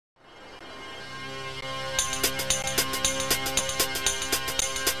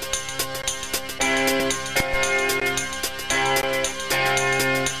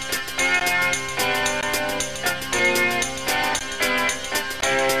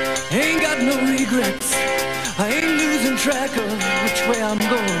Ain't got no regrets. I ain't losing track of which way I'm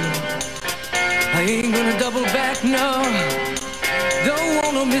going. I ain't gonna double back, no. Don't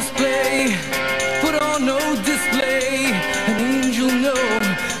wanna misplay. Put on no display. An angel, no,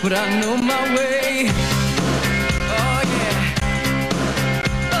 but I know my way. Oh yeah.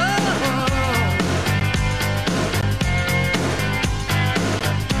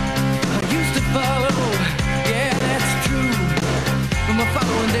 Follow, yeah, that's true. But my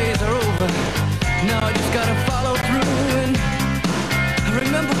following days are over. Now I just gotta follow through. And I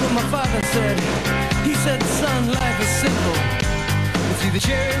remember what my father said. He said, son, life is simple. It's either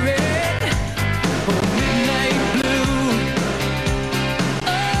cherry red or midnight blue.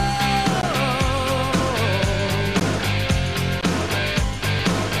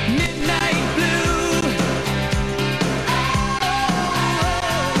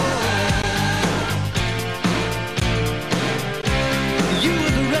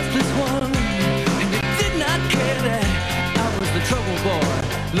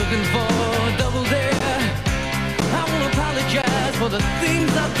 Looking for a double dare. I won't apologize for the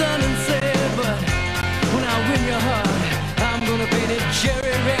things I've done and said, but when I win your heart, I'm gonna paint it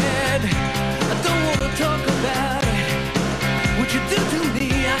cherry red. I don't wanna talk about it. What you do to me,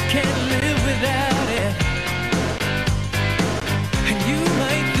 I can't live without it. And you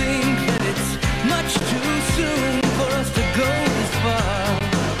might think that it's much too soon for us to go this far.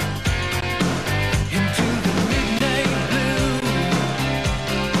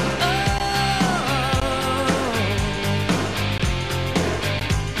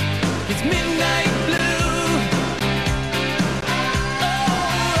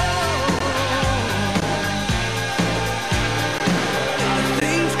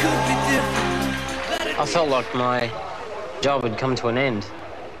 I felt like my job had come to an end.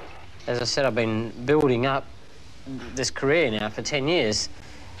 As I said, I've been building up this career now for 10 years,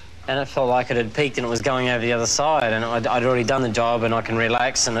 and it felt like it had peaked and it was going over the other side, and I'd already done the job and I can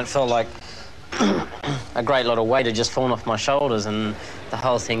relax, and it felt like a great lot of weight had just fallen off my shoulders, and the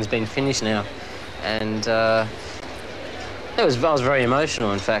whole thing's been finished now. And I was very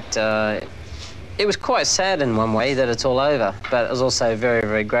emotional, in fact. It was quite sad in one way that it's all over, but it was also very,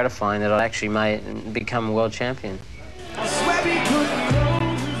 very gratifying that I'd actually made and become a world champion.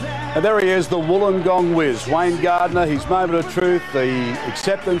 And there he is, the Wollongong whiz, Wayne Gardner, his moment of truth, the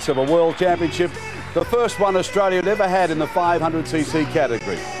acceptance of a world championship, the first one Australia had ever had in the 500cc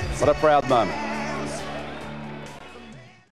category. What a proud moment.